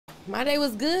My day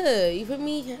was good. You feel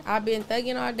me? I've been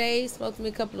thugging all day, smoked me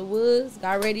a couple of woods,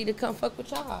 got ready to come fuck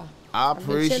with y'all. I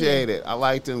appreciate it. I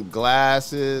like them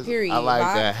glasses. Period, I like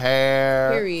Bob. the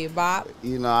hair. Period, Bob.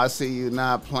 You know, I see you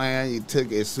not playing. You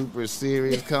took it super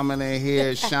serious coming in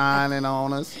here, shining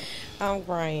on us. I'm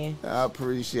crying. I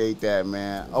appreciate that,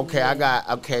 man. Okay, Yeah.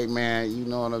 okay, man, you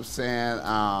know what I'm saying?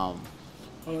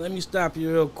 Let me stop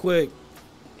you real quick.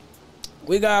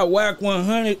 We got Whack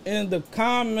 100 in the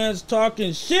comments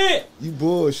talking shit. You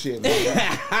bullshit, man.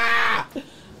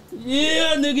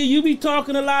 Yeah, nigga, you be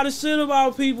talking a lot of shit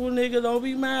about people, nigga. Don't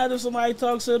be mad if somebody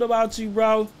talks shit about you,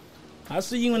 bro. I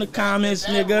see you in the comments, Is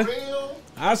that nigga. real?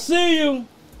 I see you.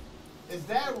 Is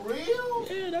that real?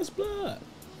 Yeah, that's blood.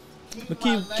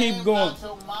 Keep keep going. Out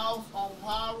your mouth on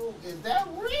Pyro. Is that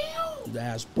real?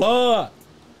 That's blood.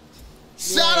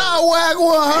 Shout out Whack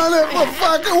 100 for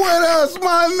fucking with us,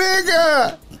 my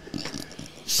nigga.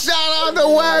 Shout out to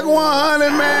Whack 100,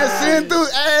 man. Send through.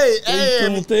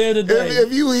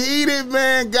 If you heated,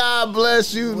 man, God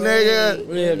bless you, nigga.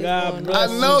 Yeah, God bless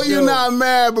I know you. you're not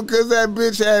mad because that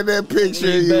bitch had that picture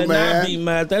of you, better man. not be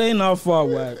mad. That ain't our fault,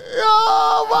 Whack.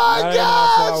 Oh my That ain't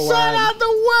God! our fault, Shout Whack. out to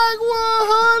Whack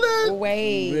 100.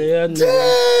 Wait. Yeah, nigga.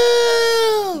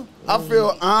 Damn! I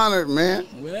feel honored, man.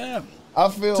 Yeah. I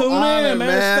feel Tune honored, in,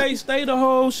 man. Stay the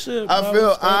whole shit, bro. I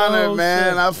feel Stay the honored, whole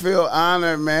man. shit. I feel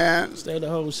honored, man. Stay the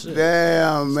whole shit.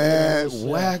 Damn, man. whole shit.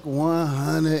 Whack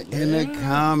 100 in the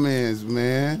comments,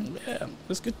 man. Yeah.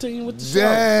 Let's continue with the show.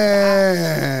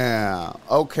 Damn.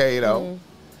 Okay, though.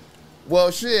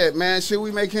 Well, shit, man. Should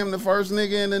we make him the first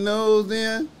nigga in the news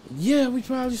then? Yeah, we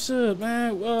probably should,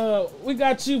 man. We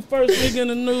got you first nigga in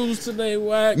the news today,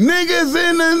 Whack.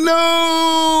 Niggas in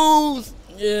the news!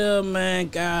 Yeah, man.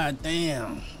 God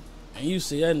damn. And you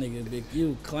see that nigga, Big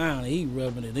U clown. He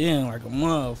rubbing it in like a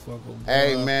motherfucker. Bro.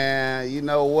 Hey, man. You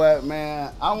know what,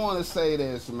 man? I want to say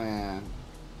this, man.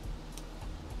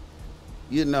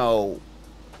 You know,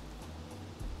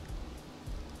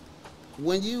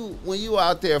 when you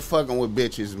out there fucking with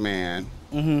bitches, man,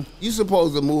 you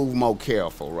supposed to move more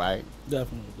careful, right?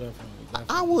 Definitely.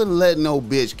 I wouldn't let no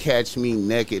bitch catch me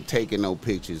naked taking no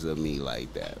pictures of me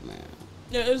like that, man.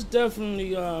 Yeah, it's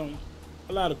definitely a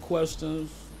lot of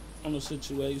questions on the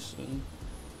situation.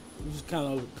 It was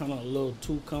kind of a little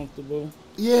too comfortable.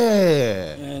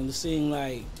 Yeah. And it seemed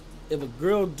like if a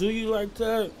girl do you like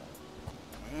that,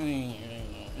 and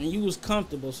you was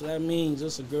comfortable, so that means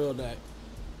it's a girl that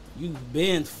you've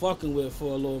been fucking with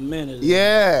for a little minute.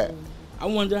 Yeah. I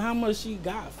wonder how much she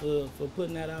got for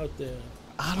putting that out there.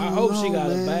 I hope know, she got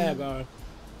man. a bag, or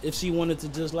if she wanted to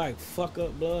just like fuck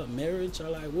up blood marriage, or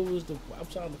like what was the? I'm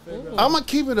trying to figure out. I'm gonna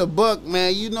keep it a buck,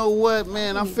 man. You know what,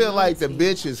 man? I feel like the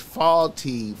bitch is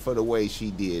faulty for the way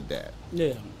she did that.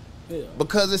 Yeah.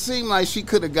 Because it seemed like she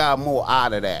could have got more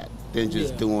out of that than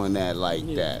just Yeah. doing that like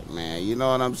that, man. You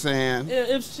know what I'm saying? Yeah,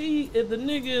 if the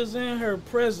nigga is in her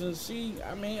presence,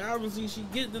 obviously she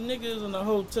get the niggas in the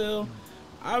hotel.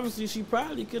 Obviously she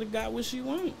probably could have got what she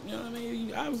want. You know what I mean?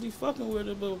 You obviously fucking with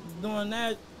her, but doing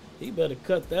that, he better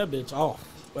cut that bitch off.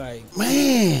 Like,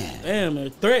 Man. damn,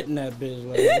 and threaten that bitch.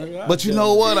 Like, nigga, But you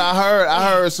know what? I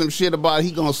heard some shit about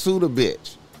he gonna sue the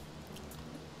bitch.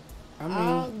 I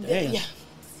mean, damn. Yeah.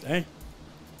 Dang.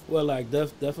 Well, like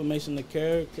defamation of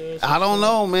character? I don't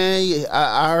know, man.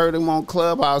 I heard him on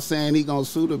Clubhouse saying he gonna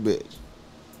sue the bitch.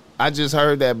 I just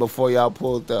heard that before y'all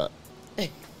pulled up.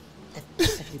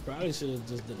 He probably should have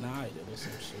just denied it or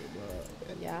some shit, bro.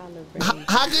 Y'all are very...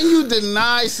 How can you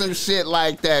deny some shit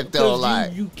like that though? Because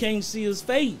Like you can't see his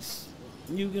face.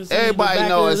 You can see everybody the back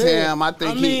know of it's his head. him. I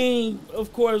think I mean,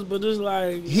 of course, but it's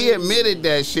like he admitted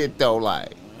that shit though.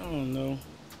 Like I don't know.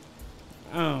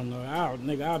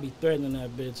 Nigga, I'll be threatening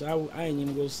that bitch. I ain't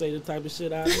even gonna say the type of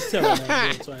shit I be telling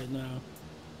that bitch right now.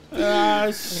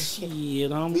 Shit, you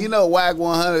know, Whack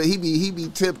 100, he be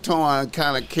tiptoeing,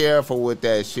 kind of careful with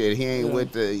that shit. He ain't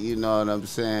with the, you know what I'm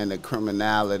saying, the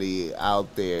criminality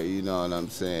out there. You know what I'm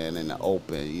saying, in the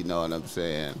open. You know what I'm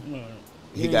saying.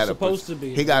 He got supposed to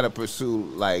be. He got to pursue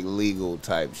like legal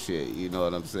type shit. You know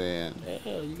what I'm saying.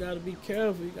 Yeah, you gotta be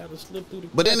careful. You gotta slip through the.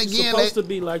 But then cracks. again, It's supposed to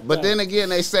be like but that. then again,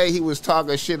 they say he was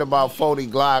talking shit about 40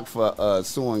 Glock for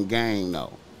suing Game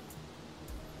though.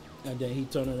 And then he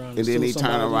turn around. And then sue he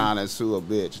turn somebody. around and sue a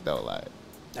bitch though. Like,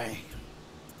 Damn.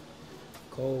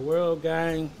 Cold World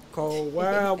Gang. Cold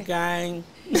World Gang.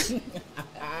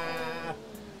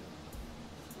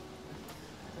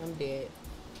 I'm dead.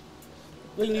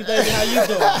 Whitney, baby, how you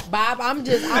doing? Bob, I'm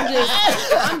just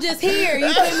here.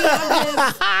 You feel me?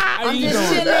 I'm you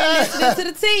just doing? chilling, listening to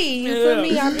the tea. You feel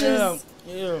me? I'm just.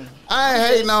 Yeah. I ain't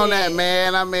hating on that,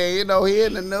 man. I mean, you know, he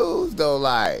in the news though.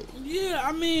 Like, Yeah,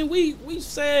 I mean, we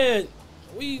said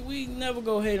we never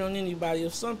go hate on anybody.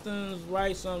 If something's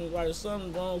right, something's right. If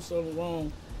something's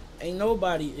wrong, ain't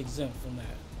nobody exempt from that.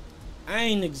 I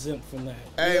ain't exempt from that.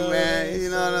 Hey, man, you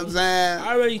know what I'm saying?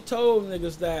 I already told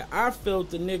niggas that I felt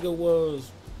the nigga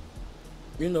was,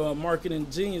 you know, a marketing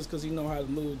genius because he know how to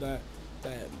move that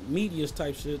media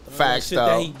type shit. Facts, shit though.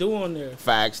 that he doing there.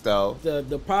 Facts, though.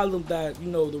 The problem that, you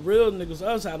know, the real niggas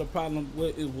us had a problem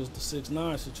with, it was the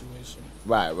 6ix9ine situation.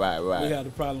 Right. We had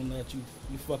a problem that you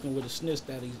fucking with a snitch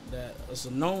that it's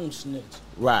a known snitch.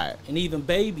 Right. And even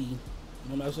Baby,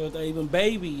 when I said that, even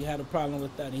Baby had a problem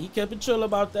with that. And he kept it chill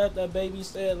about that. That Baby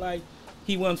said, like,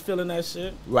 he wasn't feeling that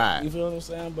shit. Right. You feel what I'm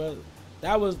saying? But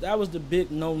that was the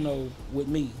big no-no with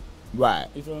me. Right.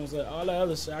 You feel what I'm saying? All that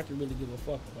other shit I can really give a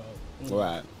fuck about.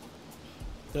 Right.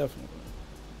 Definitely.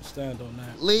 Stand on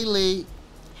that. Lily,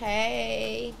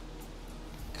 Hey.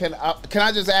 can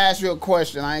I just ask you a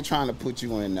question? I ain't trying to put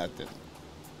you in nothing.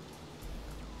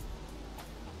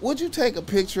 Would you take a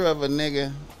picture of a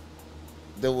nigga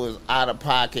that was out of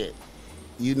pocket?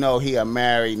 You know he a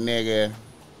married nigga,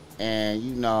 and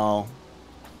you know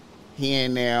he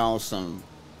in there on some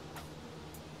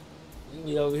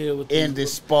We over here with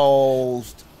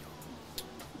indisposed.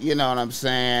 You know what I'm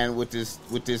saying? With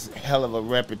this hell of a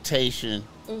reputation.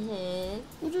 Mm-hmm.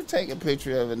 Would you take a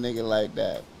picture of a nigga like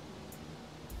that?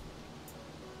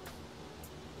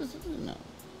 No,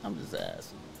 I'm just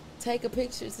asking. Take a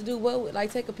picture to do what?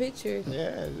 Like take a picture.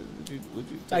 Yeah, would you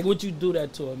like, would you do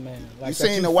that to a man? Like you that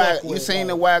seen the fuck whack? with, You seen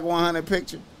the like, whack 100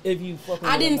 picture? If you fucking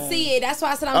I with a didn't man. see it. That's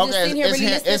why I said I'm just sitting here really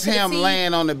listening it's to him the tea.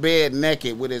 laying on the bed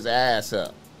naked with his ass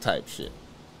up, type shit.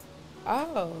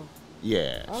 Oh.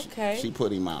 Yeah. Okay. She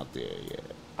put him out there.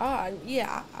 Yeah.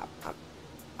 Yeah.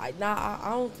 I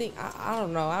don't think. I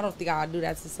don't know. I don't think I'll do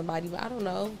that to somebody, but I don't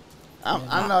know.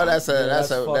 I know that's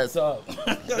fucked up.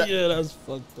 Yeah, that's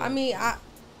fucked up. I mean, I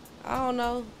don't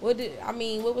know. What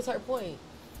was her point?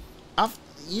 I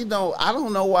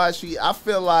don't know why I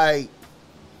feel like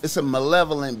it's a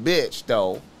malevolent bitch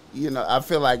though. You know, I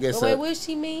feel like it's Wait, what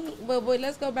she mean? But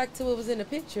let's go back to what was in the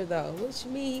picture though. What she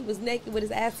mean? He was naked with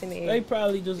his ass in the air. They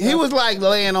probably just. He was like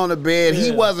laying on the bed. Yeah.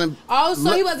 He wasn't. Oh,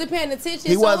 so he wasn't paying attention.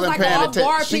 He so wasn't it was like paying an attention.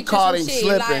 off-bar She picture, caught some him shit.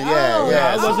 slipping. Like, Yeah, oh,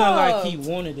 yeah. It wasn't oh. like he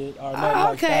wanted it or nothing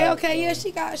like Okay, that. okay, yeah,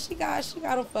 so. she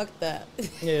got him fucked up.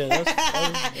 Yeah,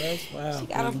 that's wow. She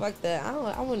got him fucked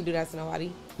up. I wouldn't do that to nobody.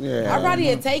 Yeah. I probably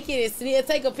would take it and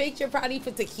take a picture, probably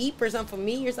to keep or something for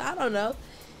me or something. I don't know.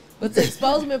 But to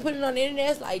expose him and put it on the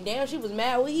internet, it's like, damn, she was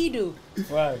mad. What he do?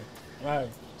 Right.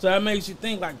 So that makes you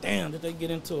think like, damn, did they get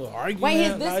into an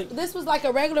argument? Wait, this was like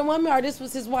a regular woman or this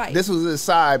was his wife? This was his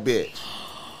side bitch.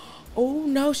 Oh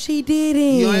no, she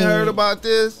didn't. You ain't heard about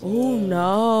this? Oh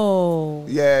no.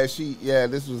 Yeah,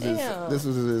 this was Damn.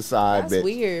 his side That's bitch.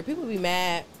 weird. People be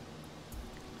mad.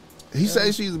 He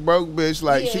say she's a broke bitch,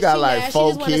 like Yeah, she got like mad. She 4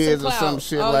 just wanted kids or clout. some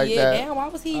shit oh, like yeah, that. Damn, why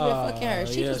was he even fucking her?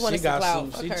 She just wanted some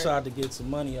clout. Fuck She her. tried to get some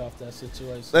money off that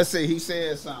situation. Let's see, he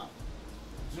said something.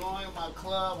 Join my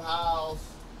clubhouse,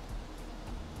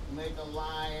 make a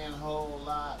lion whole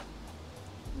lot,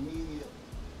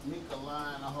 make a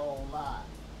lion a whole lot.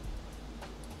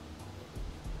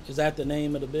 Is that the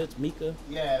name of the bitch, Mika?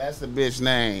 Yeah, that's the bitch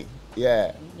name.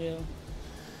 Yeah. Yeah.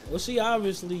 Well, she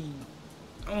obviously,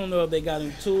 I don't know if they got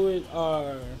into it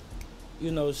or,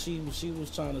 you know, she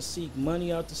was trying to seek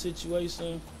money out the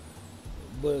situation.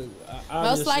 But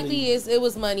Most likely it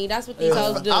was money. That's what these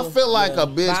hoes do. I feel like Yeah. a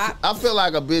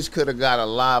bitch could have got a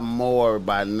lot more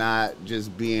by not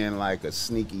just being like a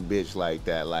sneaky bitch like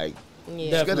that. Like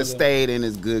Yeah. she could have stayed in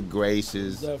his good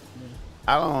graces. Definitely.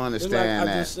 I don't It's understand like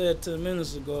I that. just said 10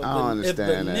 minutes ago. I don't If the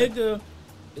understand that. nigga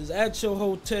is at your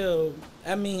hotel,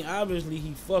 I mean, obviously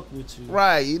he fuck with you.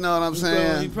 Right, you know what I'm He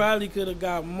saying? probably could have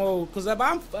got more. Cause if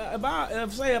I got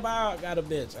a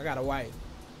bitch, I got a wife,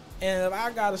 and if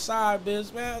I got a side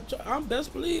bitch, man, I'm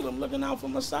best believe I'm looking out for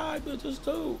my side bitches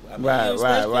too. I mean, Right,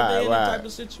 especially if they in right. that type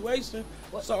of situation.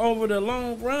 So over the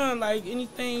long run, like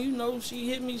anything, you know, she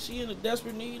hit me, she in a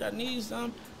desperate need, I need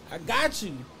something, I got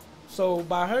you. So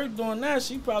by her doing that,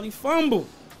 she probably fumbled.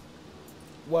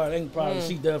 Well, it ain't probably,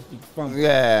 she definitely fumbled.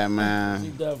 Yeah, She man.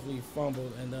 definitely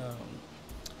fumbled, and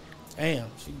damn,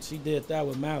 she did that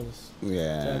with malice.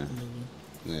 Yeah. Definitely.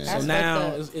 Yeah. That's So now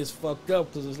fucked up. it's fucked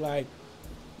up because it's like,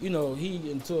 you know,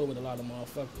 he into it with a lot of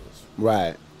motherfuckers.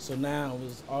 Right. So now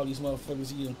it's all these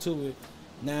motherfuckers he into it.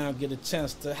 Now get a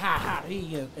chance to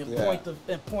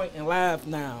and point and laugh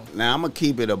now. Now I'm gonna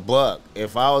keep it a buck.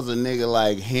 If I was a nigga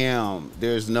like him,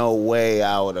 there's no way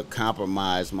I would have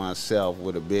compromised myself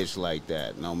with a bitch like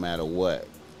that, no matter what.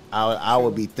 I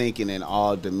would be thinking in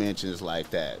all dimensions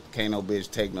like that. Can't no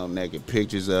bitch take no naked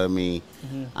pictures of me.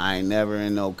 I ain't never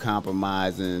in no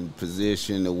compromising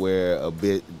position to where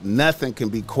nothing can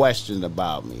be questioned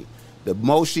about me. The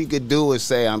most she could do is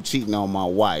say I'm cheating on my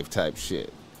wife type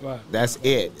shit. Right. That's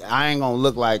it. I ain't gonna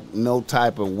look like no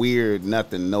type of weird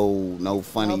nothing, no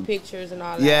funny No pictures and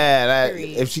all that. Yeah,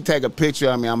 Period. if she take a picture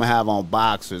of me, I'm gonna have on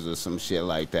boxers or some shit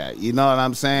like that. You know what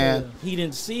I'm saying? Yeah. He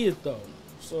didn't see it though,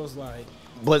 so it's like.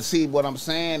 But see, what I'm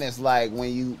saying is like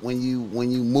when you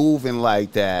moving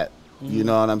like that, you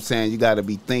know what I'm saying. You got to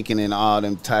be thinking in all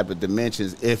them type of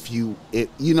dimensions. If you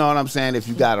know what I'm saying. If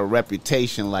you got a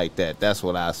reputation like that, that's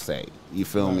what I say. You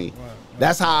feel me? Right.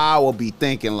 That's how I will be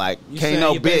thinking. Like, You can't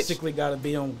no you bitch. basically got to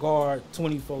be on guard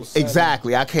 24/7.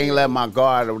 Exactly. I can't let my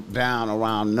guard down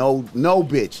around no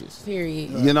bitches.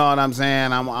 Period. You know what I'm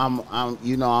saying? I'm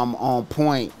on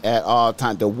point at all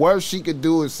times. The worst she could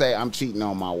do is say I'm cheating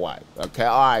on my wife. Okay,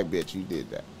 all right, bitch, you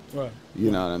did that. Right. You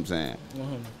know what I'm saying?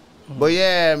 100. But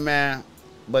yeah, man.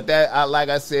 But like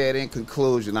I said, in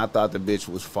conclusion, I thought the bitch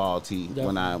was faulty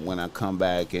when I come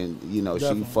back and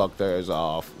she fucked hers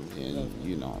off and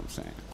you know what I'm saying.